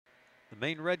the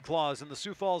Maine Red Claws and the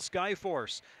Sioux Falls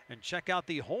Skyforce. And check out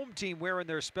the home team wearing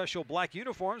their special black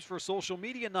uniforms for social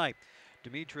media night.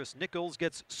 Demetrius Nichols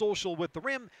gets social with the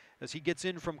rim as he gets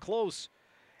in from close.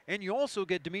 And you also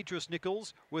get Demetrius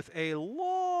Nichols with a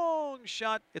long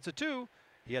shot. It's a 2.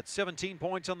 He had 17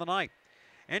 points on the night.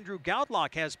 Andrew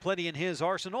Goudlock has plenty in his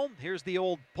arsenal. Here's the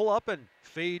old pull-up and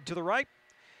fade to the right.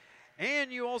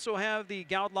 And you also have the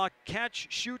Goudlock catch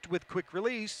shoot with quick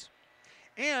release.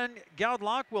 And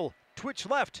Goudlock will twitch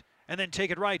left and then take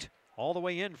it right all the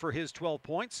way in for his 12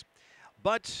 points.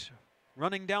 But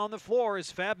running down the floor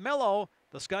is Fab Mello.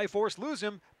 The Skyforce lose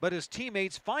him, but his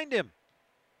teammates find him.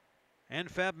 And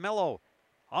Fab Mello,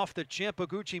 off the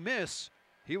Champaguchi miss,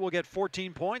 he will get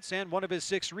 14 points and one of his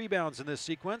 6 rebounds in this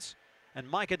sequence. And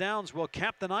Micah Downs will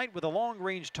cap the night with a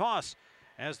long-range toss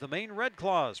as the Maine Red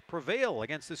Claws prevail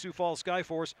against the Sioux Falls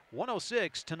Skyforce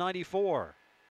 106-94.